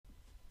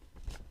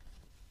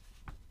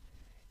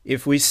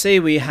If we say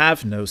we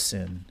have no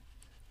sin,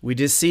 we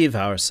deceive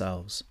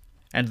ourselves,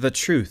 and the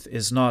truth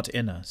is not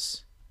in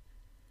us.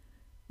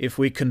 If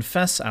we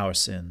confess our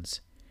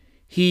sins,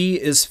 he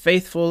is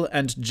faithful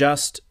and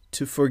just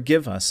to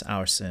forgive us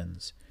our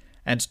sins,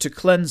 and to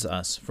cleanse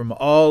us from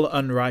all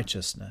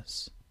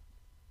unrighteousness.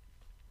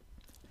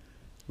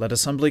 Let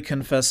us humbly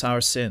confess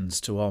our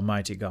sins to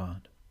Almighty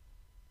God.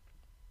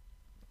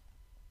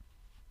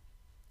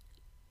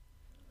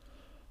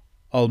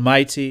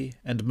 Almighty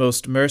and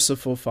most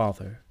merciful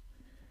Father,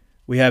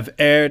 we have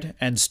erred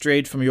and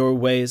strayed from your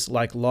ways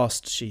like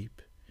lost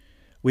sheep.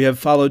 We have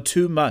followed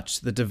too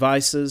much the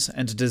devices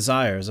and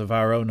desires of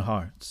our own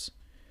hearts.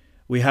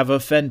 We have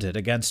offended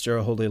against your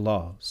holy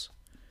laws.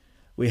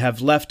 We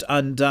have left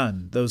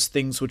undone those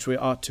things which we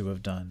ought to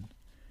have done,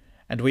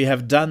 and we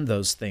have done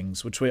those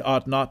things which we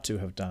ought not to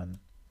have done.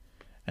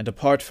 And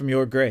apart from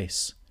your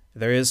grace,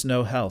 there is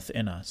no health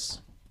in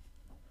us.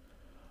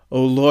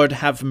 O Lord,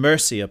 have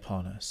mercy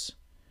upon us.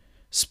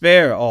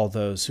 Spare all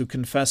those who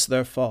confess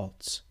their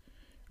faults.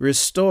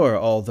 Restore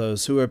all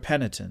those who are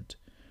penitent,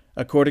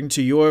 according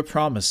to your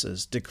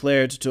promises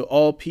declared to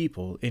all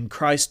people in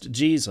Christ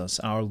Jesus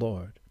our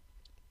Lord.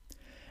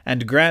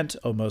 And grant,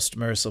 O most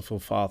merciful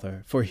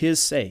Father, for his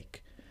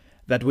sake,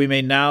 that we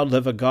may now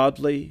live a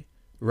godly,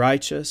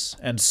 righteous,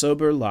 and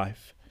sober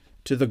life,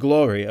 to the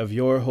glory of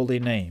your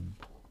holy name.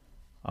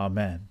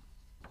 Amen.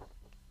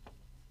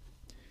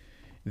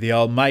 The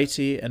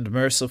Almighty and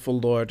merciful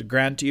Lord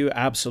grant you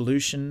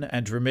absolution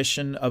and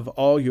remission of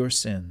all your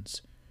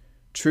sins,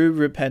 true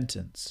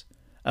repentance,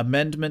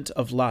 amendment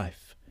of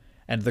life,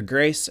 and the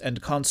grace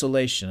and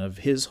consolation of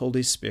his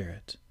Holy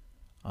Spirit.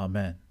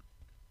 Amen.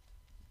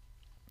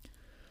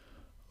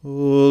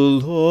 O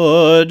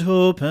Lord,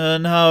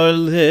 open our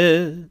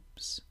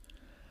lips,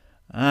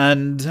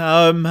 and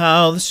our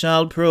mouth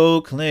shall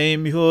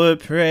proclaim your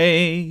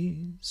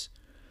praise.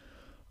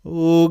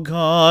 O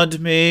God,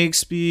 make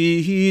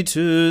speed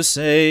to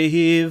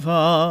save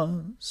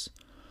us.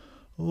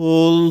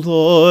 O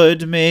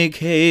Lord, make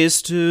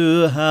haste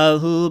to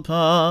help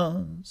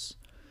us.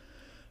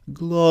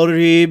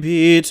 Glory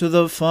be to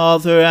the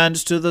Father, and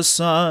to the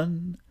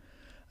Son,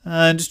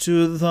 and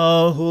to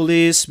the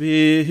Holy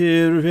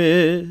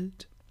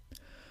Spirit,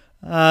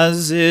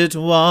 as it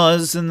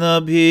was in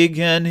the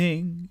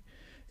beginning,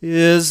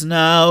 is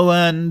now,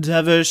 and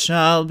ever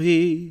shall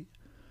be,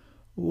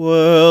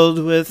 world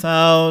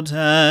without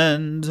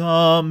end.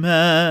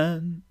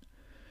 Amen.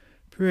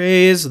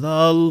 Praise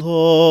the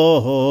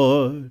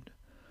Lord.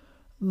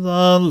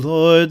 The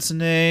Lord's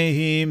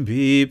name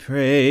be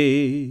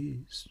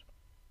praised.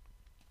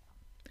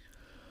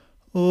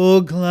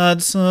 O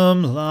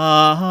gladsome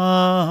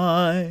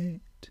light,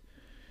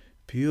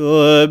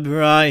 pure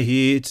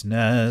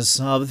brightness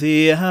of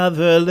the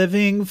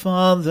ever-living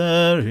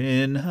Father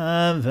in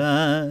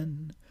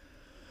heaven,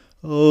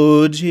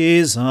 O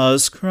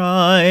Jesus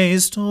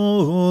Christ,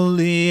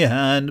 holy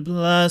and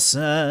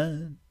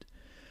blessed,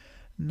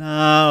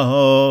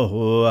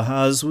 now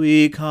as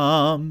we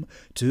come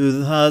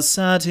to the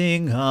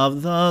setting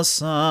of the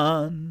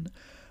sun,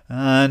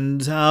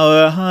 and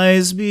our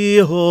eyes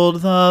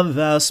behold the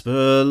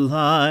vesper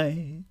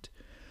light,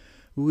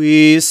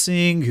 we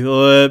sing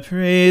your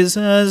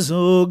praises,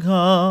 O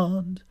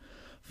God,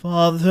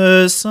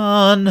 Father,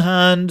 Son,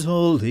 and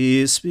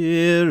Holy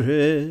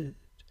Spirit.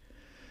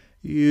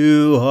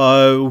 You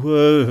are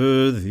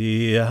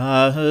worthy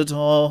at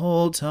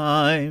all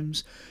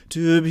times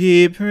to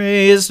be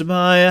praised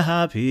by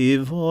happy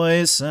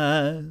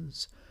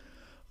voices,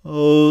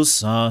 O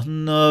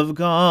Son of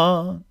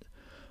God,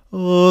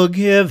 O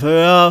Giver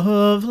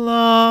of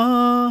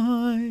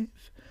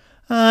life,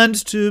 and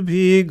to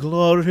be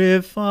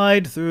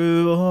glorified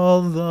through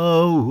all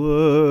the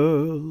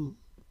world.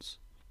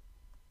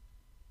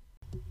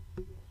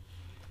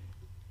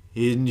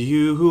 In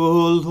you,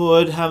 O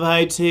Lord, have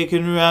I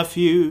taken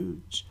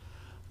refuge.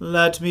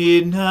 Let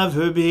me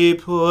never be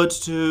put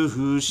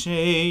to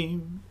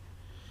shame.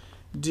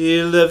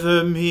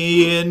 Deliver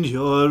me in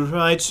your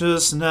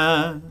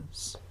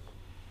righteousness.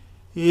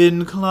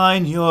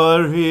 Incline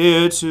your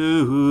ear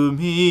to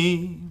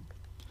me.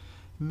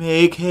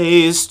 Make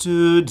haste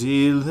to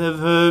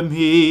deliver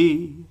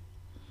me.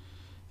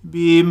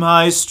 Be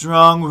my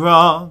strong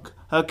rock,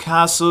 a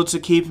castle to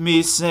keep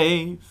me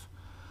safe.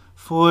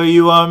 For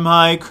you are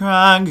my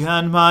crag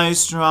and my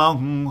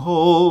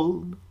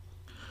stronghold.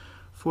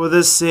 For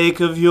the sake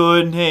of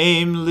your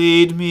name,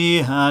 lead me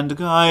and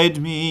guide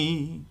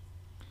me.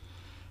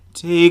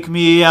 Take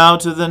me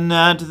out of the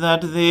net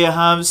that they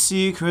have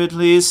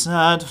secretly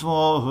set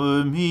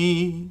for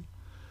me.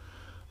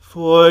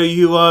 For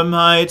you are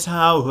my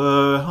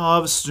tower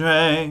of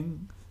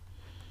strength.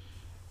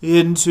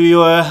 Into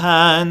your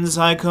hands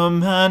I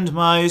commend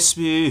my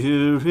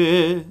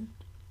spirit.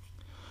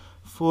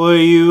 For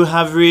you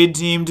have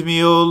redeemed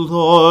me, O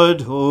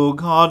Lord, O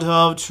God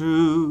of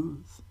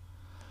truth.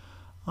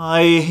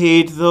 I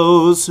hate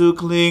those who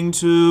cling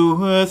to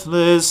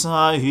worthless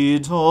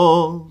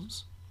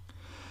idols,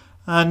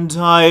 and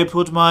I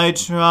put my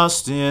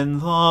trust in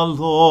the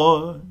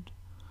Lord.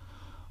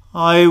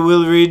 I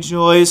will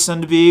rejoice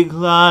and be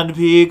glad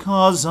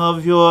because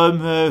of your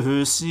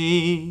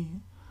mercy.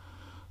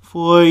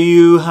 For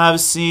you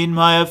have seen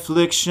my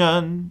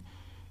affliction,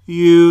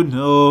 you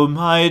know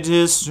my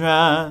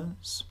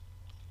distress.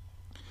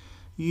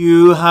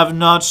 You have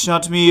not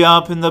shut me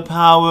up in the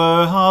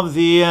power of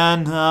the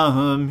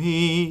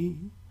enemy.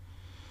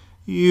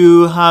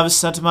 You have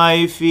set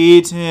my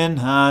feet in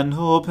an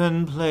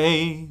open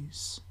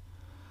place.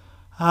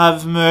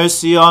 Have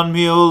mercy on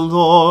me, O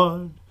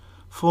Lord,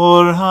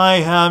 for I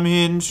am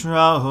in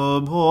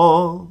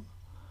trouble.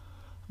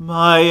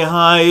 My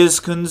eye is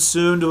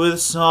consumed with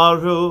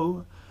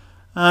sorrow,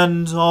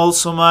 and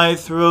also my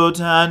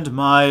throat and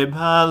my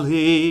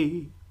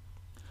belly.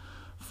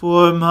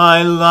 For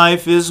my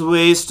life is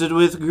wasted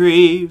with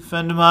grief,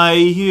 and my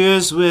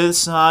years with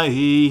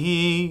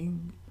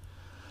sighing.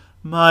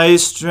 My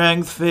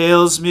strength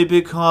fails me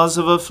because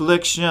of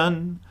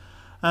affliction,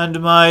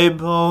 and my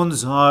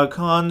bones are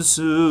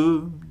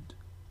consumed.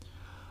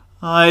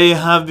 I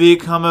have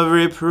become a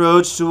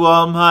reproach to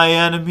all my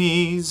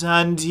enemies,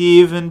 and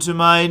even to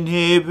my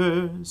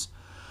neighbors,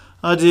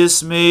 a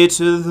dismay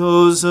to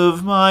those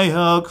of my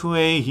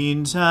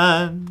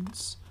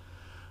acquaintance.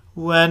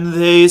 When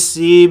they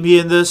see me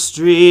in the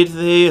street,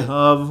 they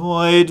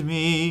avoid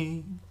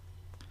me.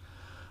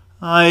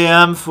 I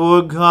am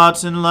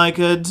forgotten like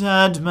a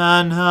dead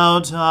man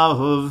out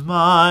of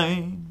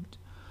mind.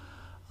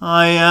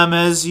 I am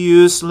as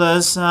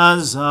useless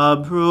as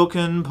a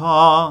broken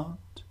pot.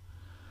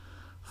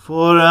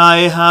 For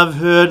I have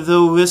heard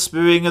the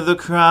whispering of the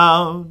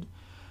crowd.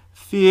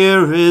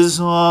 Fear is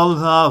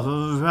all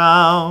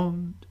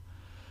around.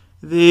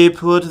 They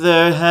put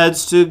their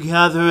heads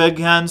together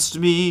against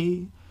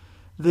me.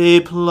 They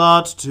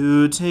plot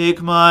to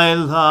take my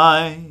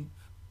life.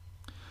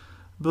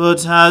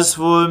 But as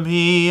for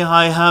me,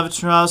 I have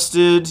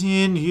trusted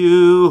in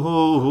you,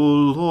 O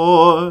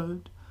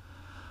Lord.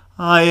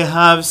 I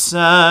have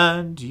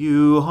said,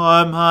 you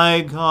are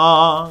my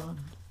God.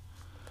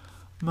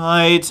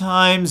 My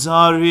times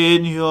are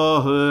in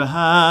your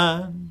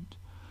hand.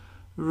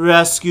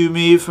 Rescue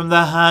me from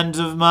the hand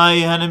of my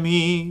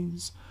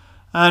enemies,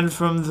 and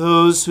from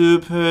those who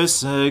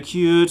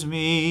persecute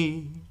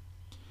me.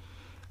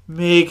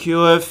 Make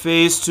your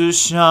face to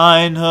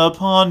shine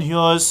upon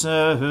your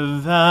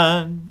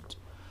servant,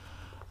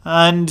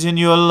 and in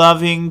your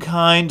loving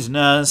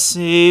kindness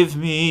save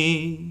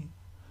me.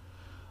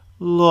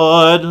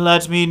 Lord,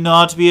 let me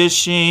not be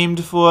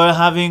ashamed for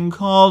having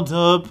called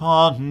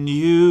upon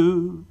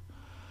you.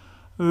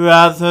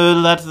 Rather,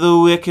 let the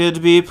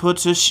wicked be put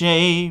to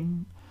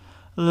shame.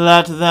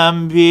 Let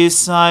them be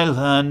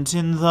silent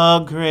in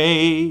the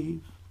grave.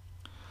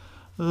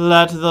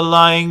 Let the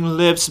lying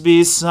lips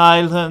be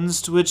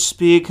silenced which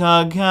speak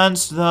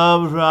against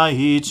the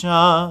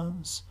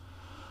righteous,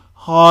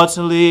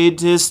 haughtily,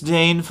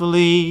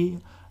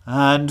 disdainfully,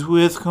 and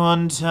with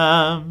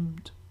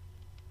contempt.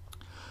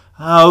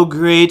 How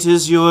great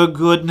is your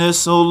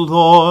goodness, O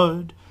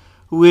Lord,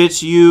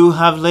 which you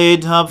have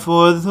laid up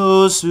for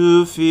those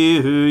who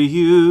fear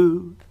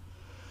you,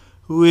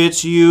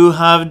 which you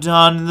have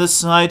done in the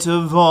sight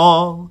of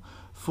all,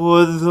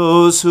 for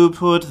those who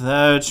put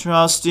their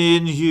trust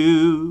in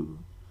you.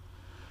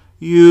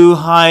 You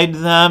hide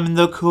them in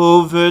the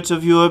covert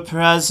of your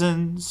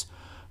presence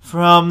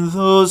from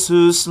those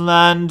who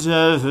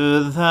slander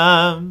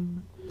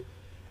them.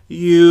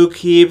 You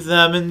keep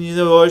them in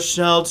your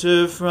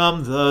shelter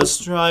from the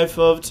strife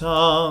of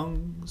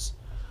tongues.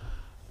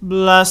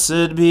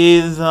 Blessed be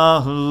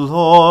the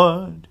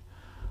Lord,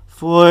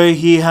 for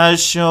he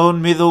has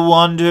shown me the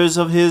wonders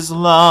of his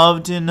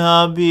love in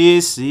a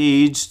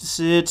besieged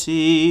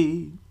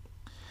city.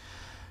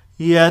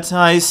 Yet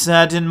I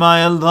said in my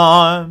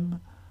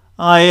alarm,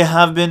 I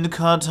have been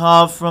cut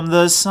off from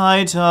the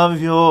sight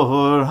of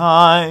your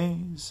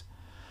eyes.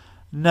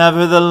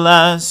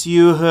 Nevertheless,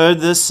 you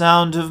heard the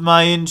sound of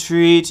my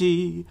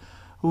entreaty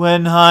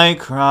when I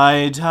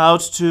cried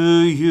out to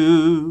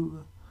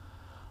you.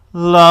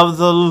 Love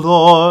the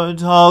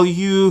Lord, all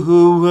you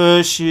who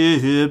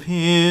worship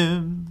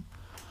him.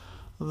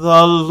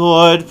 The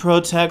Lord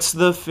protects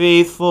the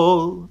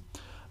faithful,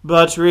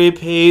 but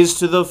repays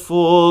to the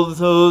full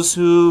those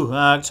who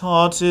act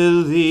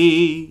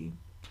haughtily.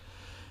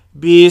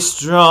 Be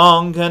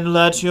strong and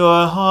let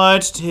your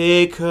heart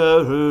take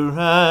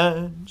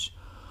courage,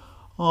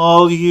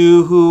 all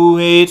you who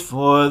wait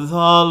for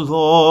the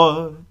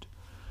Lord.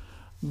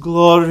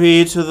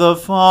 Glory to the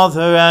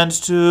Father, and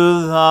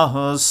to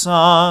the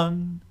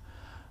Son,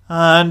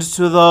 and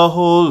to the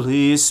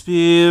Holy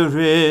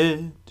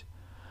Spirit,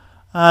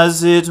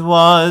 as it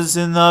was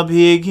in the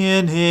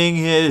beginning,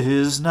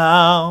 is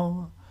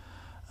now,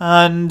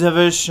 and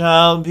ever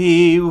shall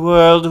be,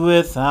 world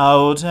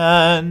without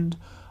end.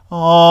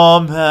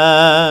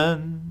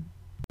 Amen.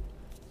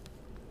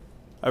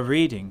 A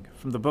reading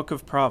from the book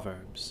of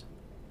Proverbs.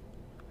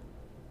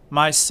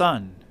 My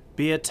son,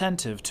 be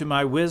attentive to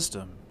my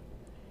wisdom.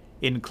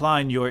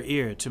 Incline your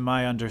ear to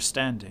my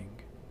understanding,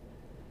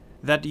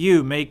 that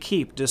you may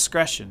keep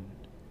discretion,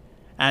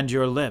 and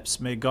your lips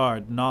may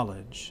guard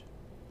knowledge.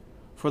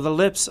 For the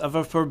lips of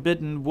a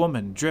forbidden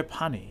woman drip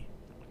honey,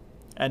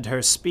 and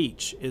her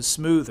speech is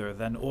smoother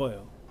than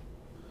oil.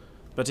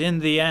 But in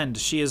the end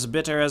she is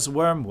bitter as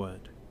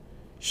wormwood,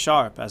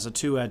 sharp as a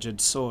two-edged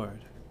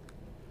sword.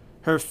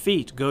 Her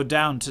feet go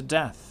down to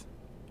death.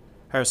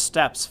 Her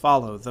steps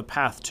follow the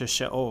path to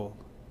Sheol.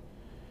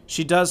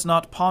 She does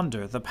not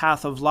ponder the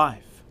path of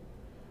life.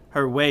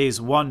 Her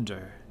ways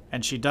wander,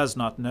 and she does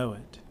not know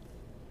it.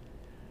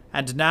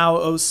 And now,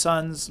 O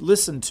sons,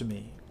 listen to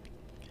me,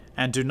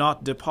 and do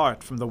not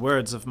depart from the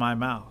words of my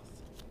mouth.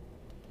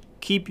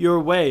 Keep your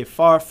way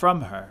far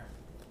from her,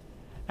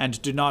 and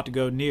do not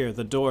go near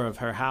the door of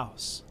her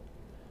house,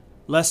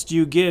 lest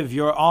you give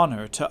your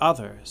honor to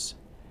others,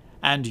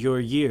 and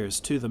your years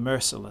to the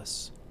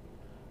merciless,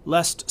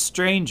 lest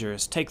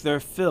strangers take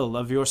their fill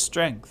of your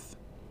strength,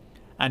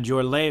 and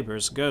your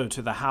labors go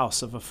to the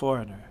house of a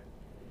foreigner.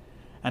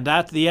 And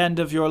at the end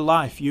of your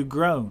life you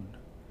groan,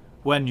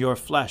 when your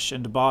flesh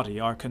and body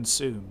are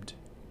consumed.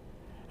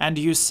 And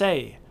you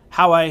say,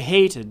 How I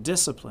hated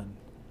discipline,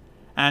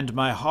 and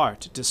my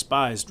heart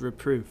despised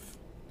reproof.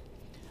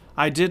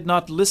 I did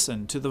not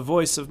listen to the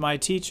voice of my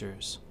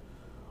teachers,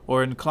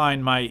 or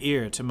incline my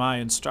ear to my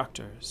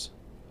instructors.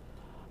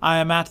 I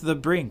am at the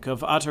brink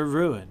of utter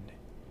ruin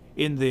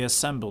in the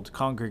assembled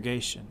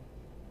congregation.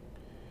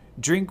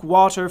 Drink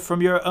water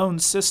from your own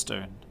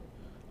cistern,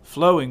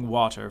 flowing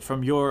water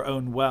from your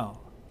own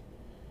well.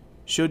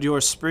 Should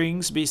your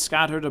springs be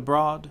scattered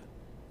abroad,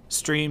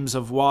 streams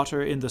of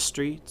water in the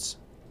streets?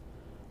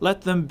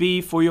 Let them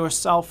be for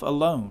yourself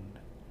alone,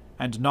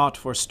 and not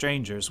for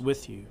strangers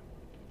with you.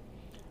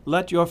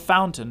 Let your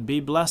fountain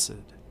be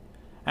blessed,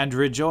 and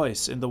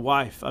rejoice in the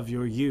wife of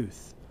your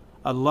youth,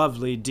 a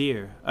lovely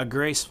deer, a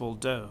graceful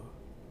doe.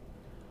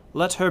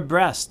 Let her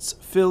breasts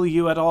fill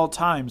you at all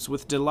times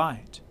with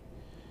delight.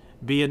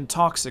 Be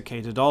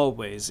intoxicated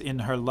always in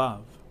her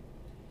love.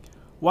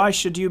 Why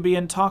should you be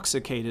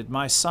intoxicated,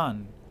 my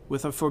son,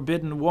 with a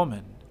forbidden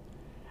woman,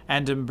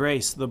 and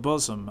embrace the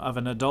bosom of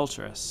an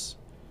adulteress?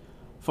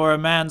 For a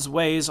man's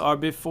ways are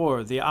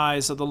before the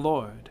eyes of the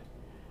Lord,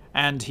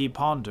 and he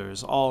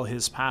ponders all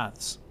his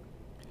paths.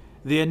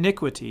 The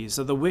iniquities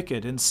of the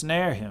wicked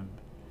ensnare him,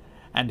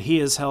 and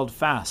he is held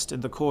fast in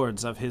the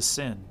cords of his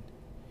sin.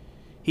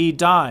 He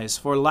dies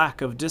for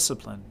lack of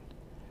discipline,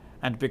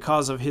 and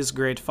because of his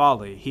great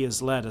folly he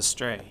is led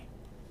astray.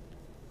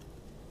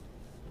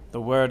 The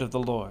word of the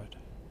Lord.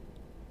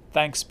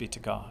 Thanks be to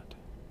God.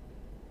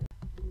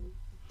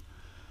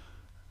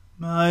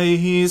 My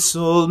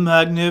soul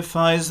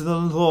magnifies the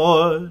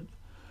Lord.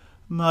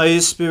 My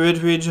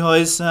spirit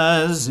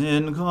rejoices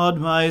in God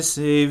my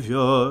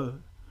Saviour.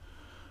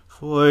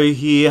 For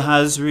he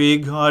has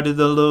regarded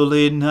the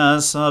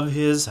lowliness of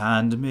his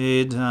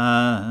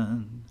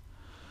handmaiden.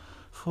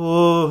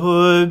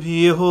 For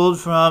behold,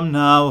 from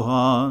now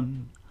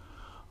on,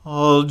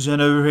 all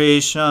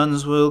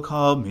generations will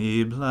call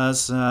me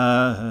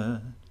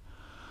blessed.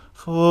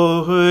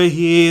 For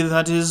he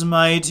that is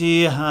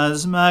mighty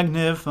has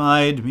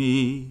magnified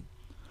me,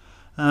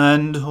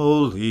 and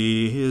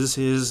holy is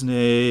his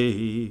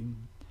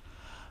name.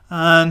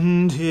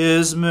 And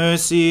his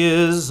mercy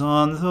is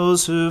on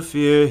those who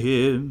fear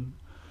him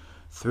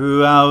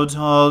throughout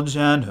all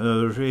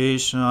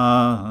generations.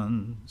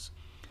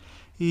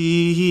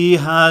 He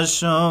has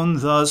shown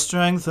the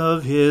strength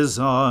of his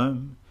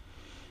arm.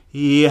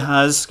 He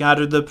has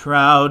scattered the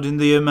proud in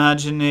the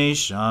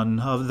imagination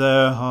of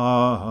their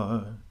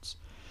hearts.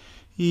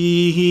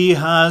 He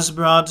has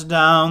brought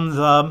down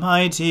the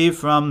mighty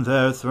from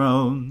their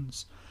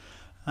thrones,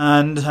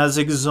 and has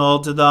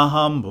exalted the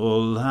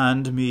humble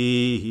and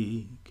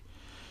meek.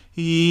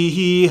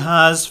 He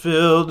has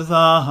filled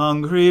the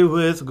hungry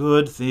with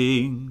good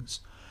things,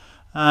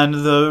 and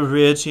the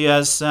rich he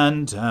has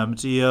sent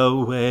empty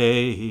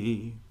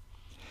away.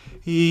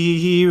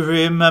 He,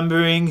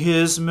 remembering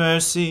his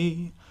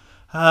mercy,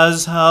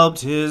 has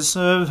helped his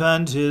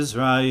servant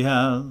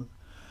Israel,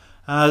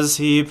 as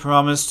he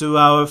promised to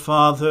our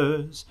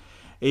fathers,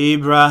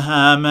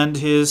 Abraham and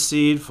his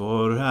seed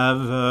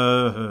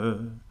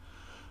forever.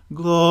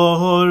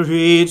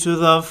 Glory to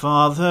the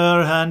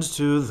Father, and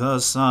to the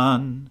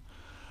Son,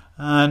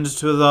 and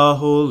to the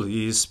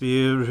Holy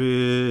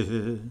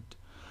Spirit,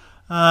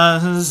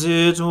 as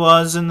it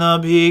was in the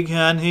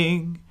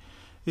beginning,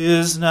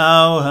 is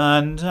now,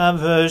 and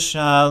ever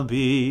shall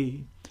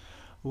be,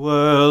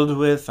 world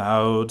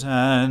without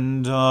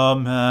end.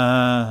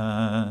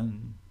 Amen.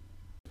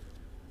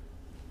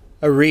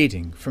 A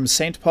reading from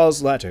St.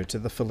 Paul's letter to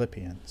the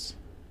Philippians.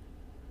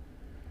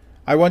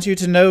 I want you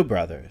to know,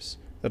 brothers,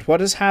 that what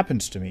has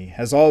happened to me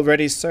has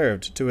already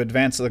served to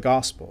advance the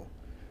gospel,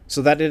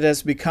 so that it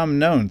has become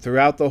known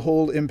throughout the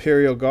whole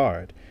imperial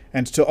guard,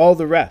 and to all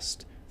the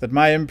rest, that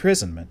my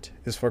imprisonment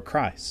is for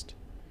Christ.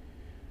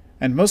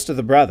 And most of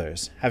the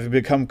brothers, having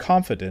become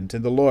confident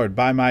in the Lord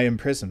by my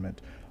imprisonment,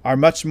 are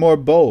much more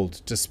bold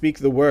to speak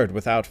the word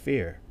without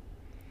fear.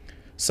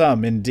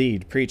 Some,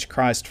 indeed, preach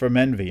Christ from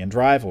envy and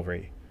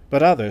rivalry,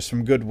 but others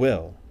from good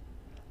will.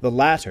 The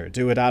latter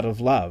do it out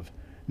of love,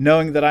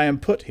 knowing that I am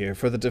put here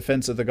for the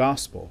defense of the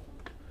gospel.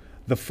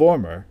 The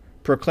former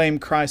proclaim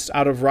Christ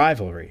out of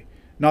rivalry,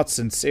 not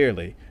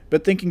sincerely,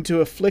 but thinking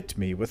to afflict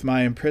me with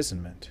my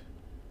imprisonment.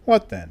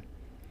 What then?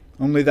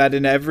 Only that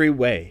in every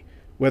way,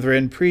 whether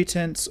in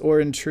pretense or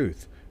in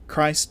truth,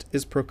 Christ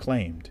is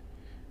proclaimed,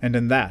 and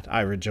in that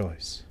I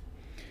rejoice.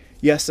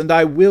 Yes, and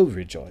I will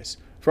rejoice,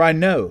 for I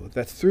know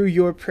that through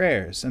your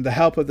prayers and the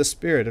help of the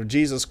Spirit of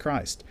Jesus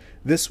Christ,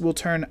 this will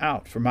turn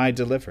out for my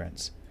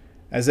deliverance,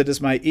 as it is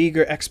my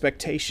eager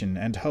expectation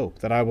and hope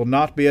that I will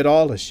not be at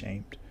all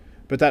ashamed,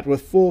 but that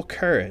with full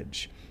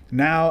courage,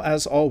 now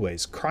as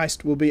always,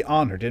 Christ will be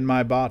honored in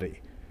my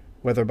body,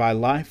 whether by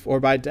life or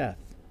by death.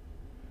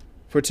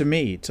 For to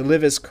me to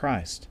live is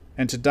Christ,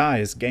 and to die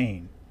is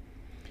gain.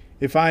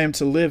 If I am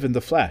to live in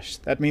the flesh,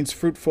 that means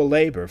fruitful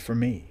labor for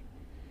me.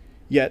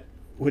 Yet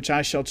which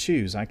I shall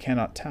choose I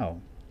cannot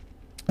tell.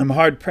 I am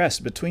hard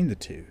pressed between the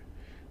two.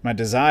 My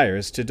desire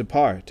is to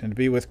depart and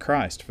be with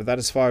Christ, for that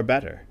is far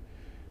better.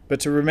 But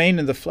to remain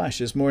in the flesh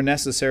is more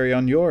necessary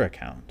on your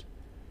account.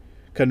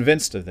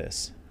 Convinced of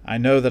this, I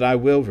know that I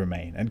will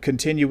remain and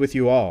continue with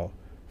you all,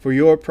 for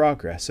your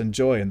progress and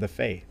joy in the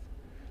faith,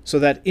 so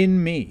that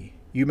in me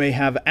you may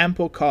have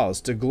ample cause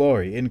to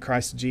glory in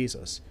Christ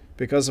Jesus,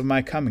 because of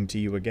my coming to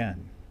you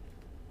again.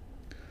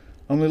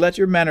 Only let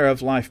your manner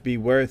of life be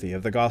worthy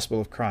of the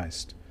gospel of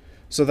Christ,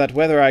 so that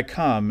whether I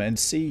come and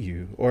see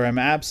you or am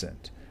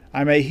absent,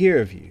 I may hear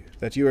of you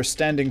that you are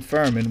standing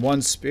firm in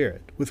one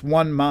spirit, with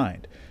one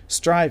mind,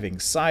 striving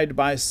side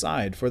by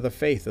side for the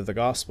faith of the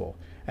gospel,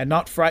 and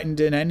not frightened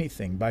in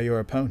anything by your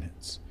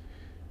opponents.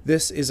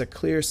 This is a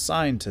clear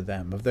sign to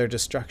them of their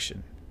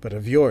destruction, but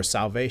of your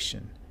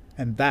salvation,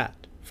 and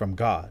that from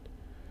God.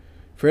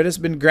 For it has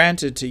been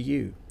granted to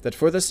you that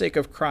for the sake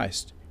of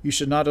Christ you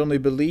should not only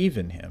believe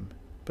in him,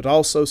 but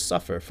also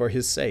suffer for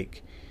his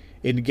sake,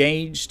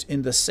 engaged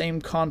in the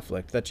same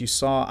conflict that you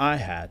saw I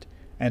had,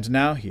 and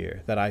now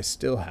hear that I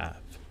still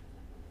have.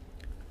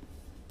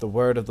 The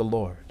word of the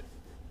Lord.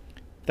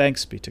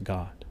 Thanks be to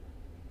God.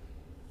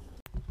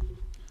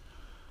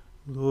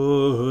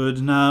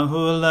 Lord, now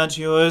let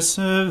your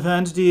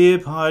servant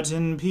depart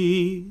in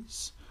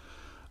peace,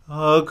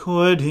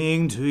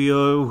 according to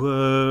your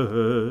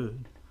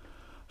word.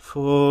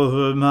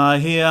 For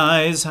my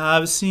eyes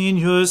have seen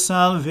your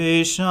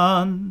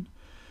salvation,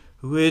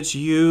 which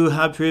you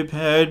have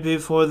prepared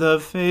before the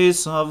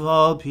face of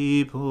all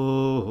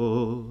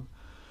people,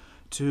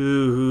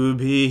 to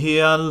be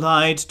a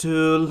light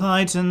to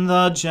lighten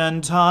the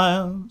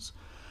Gentiles,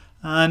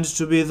 and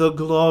to be the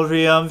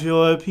glory of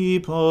your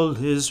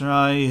people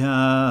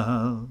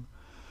Israel.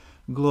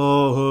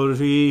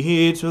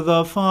 Glory to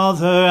the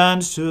Father,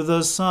 and to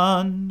the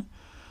Son,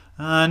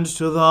 and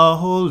to the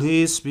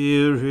Holy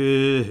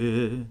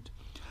Spirit,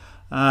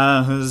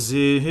 as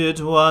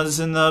it was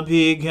in the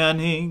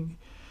beginning,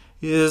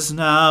 is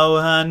now,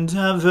 and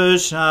ever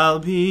shall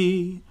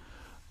be,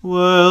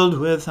 world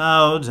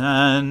without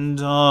end.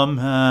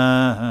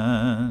 Amen.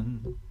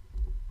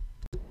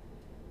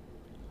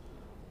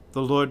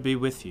 The Lord be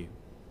with you.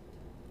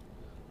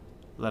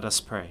 Let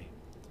us pray.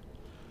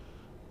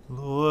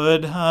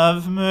 Lord,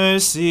 have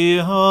mercy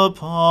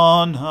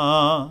upon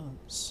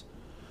us.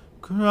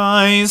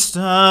 Christ,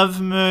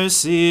 have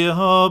mercy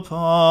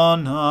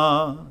upon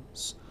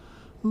us.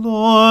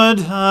 Lord,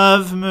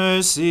 have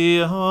mercy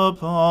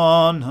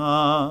upon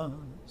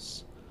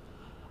us.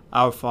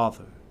 Our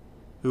Father,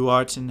 who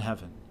art in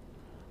heaven,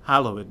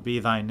 hallowed be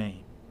thy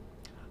name.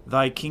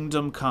 Thy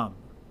kingdom come,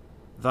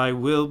 thy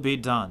will be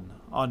done,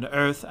 on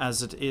earth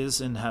as it is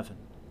in heaven.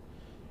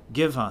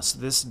 Give us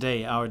this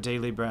day our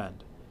daily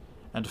bread,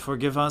 and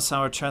forgive us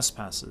our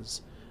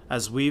trespasses,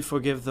 as we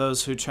forgive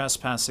those who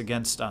trespass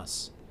against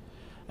us.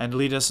 And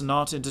lead us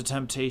not into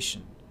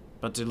temptation,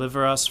 but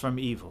deliver us from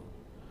evil.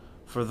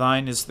 For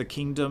thine is the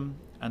kingdom,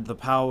 and the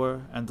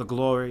power, and the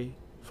glory,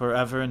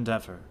 forever and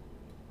ever.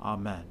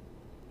 Amen.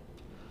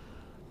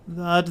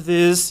 That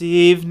this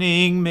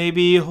evening may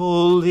be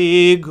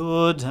holy,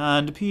 good,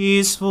 and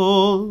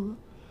peaceful,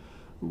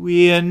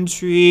 we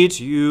entreat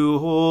you,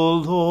 O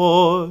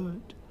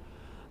Lord,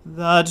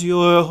 that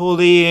your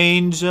holy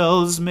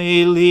angels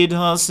may lead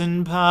us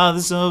in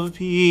paths of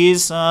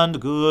peace and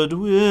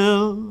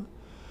goodwill.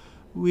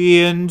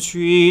 We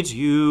entreat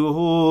you,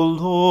 O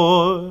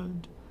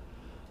Lord,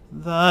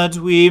 that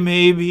we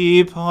may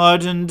be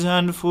pardoned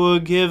and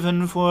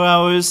forgiven for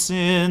our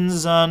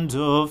sins and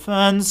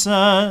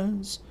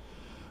offenses.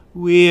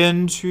 We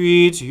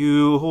entreat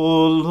you,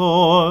 O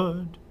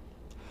Lord,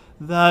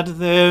 that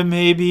there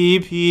may be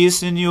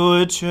peace in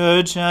your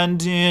church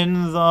and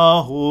in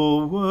the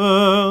whole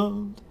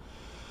world.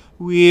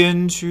 We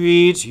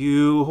entreat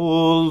you,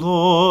 O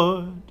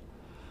Lord,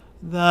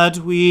 that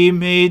we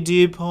may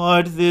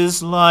depart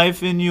this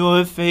life in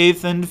your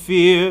faith and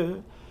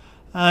fear,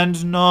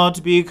 and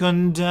not be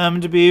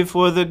condemned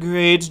before the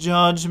great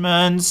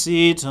judgment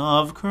seat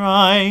of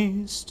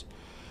Christ.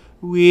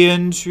 We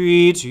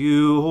entreat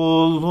you,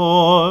 O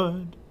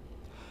Lord,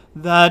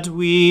 that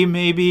we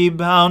may be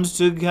bound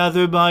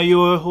together by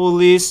your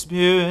Holy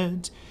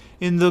Spirit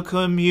in the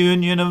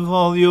communion of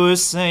all your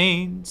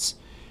saints,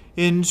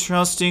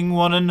 entrusting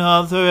one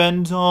another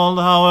and all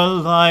our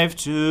life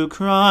to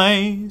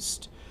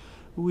Christ,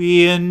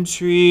 we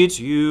entreat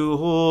you,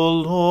 O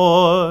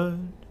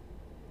Lord.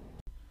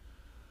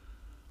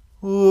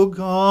 O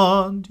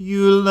God,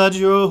 you led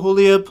your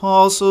holy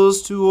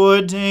apostles to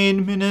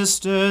ordain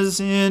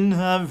ministers in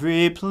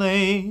every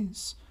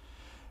place.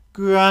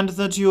 Grant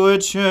that your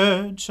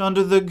church,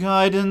 under the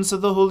guidance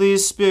of the Holy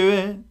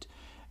Spirit,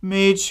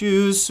 may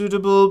choose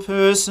suitable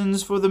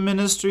persons for the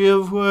ministry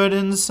of word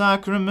and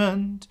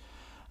sacrament,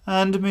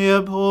 and may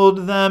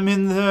uphold them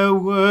in their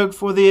work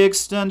for the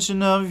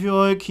extension of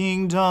your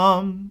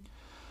kingdom.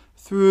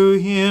 Through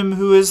him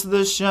who is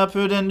the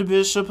shepherd and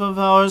bishop of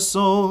our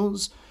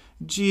souls,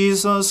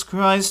 Jesus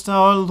Christ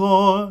our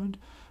Lord,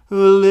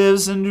 who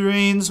lives and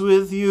reigns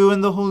with you in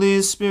the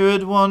Holy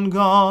Spirit, one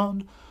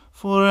God,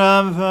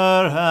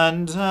 forever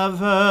and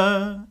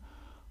ever.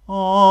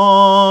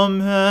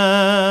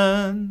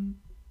 Amen.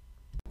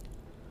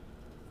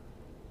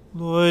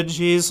 Lord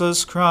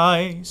Jesus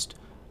Christ,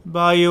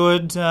 by your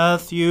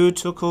death you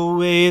took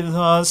away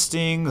the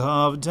sting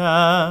of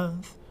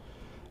death.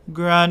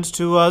 Grant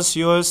to us,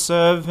 your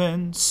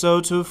servants, so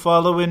to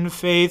follow in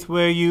faith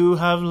where you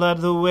have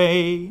led the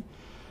way,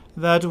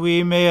 that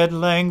we may at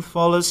length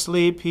fall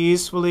asleep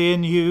peacefully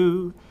in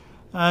you,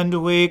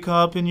 and wake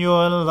up in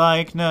your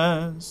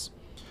likeness.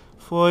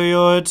 For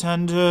your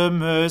tender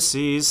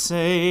mercy's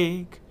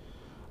sake.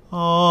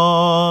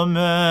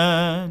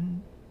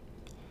 Amen.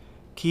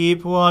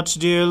 Keep watch,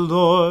 dear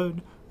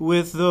Lord,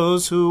 with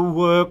those who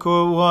work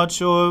or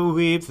watch or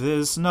weep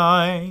this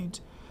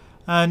night,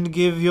 and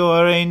give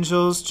your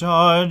angels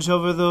charge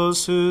over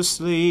those who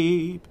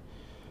sleep.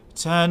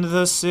 Tend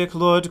the sick,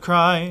 Lord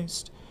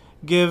Christ.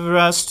 Give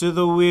rest to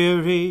the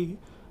weary.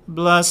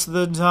 Bless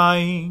the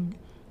dying.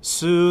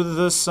 Soothe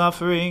the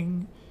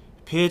suffering.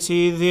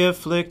 Pity the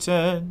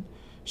afflicted.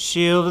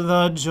 Shield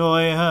the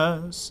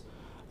joyous.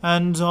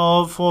 And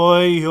all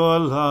for your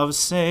love's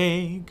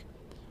sake.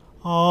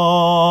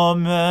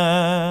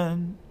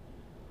 Amen.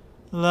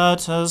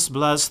 Let us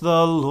bless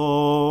the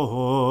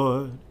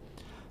Lord.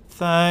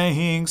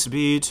 Thanks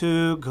be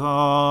to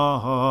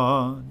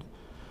God.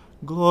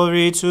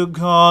 Glory to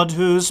God,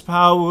 whose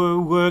power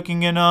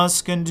working in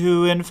us can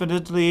do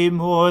infinitely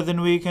more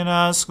than we can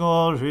ask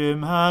or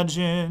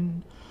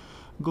imagine.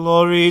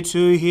 Glory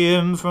to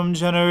him from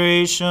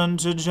generation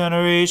to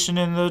generation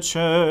in the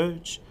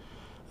church,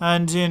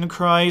 and in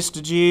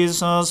Christ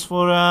Jesus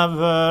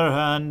forever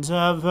and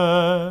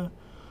ever.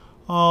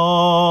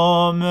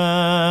 Amen.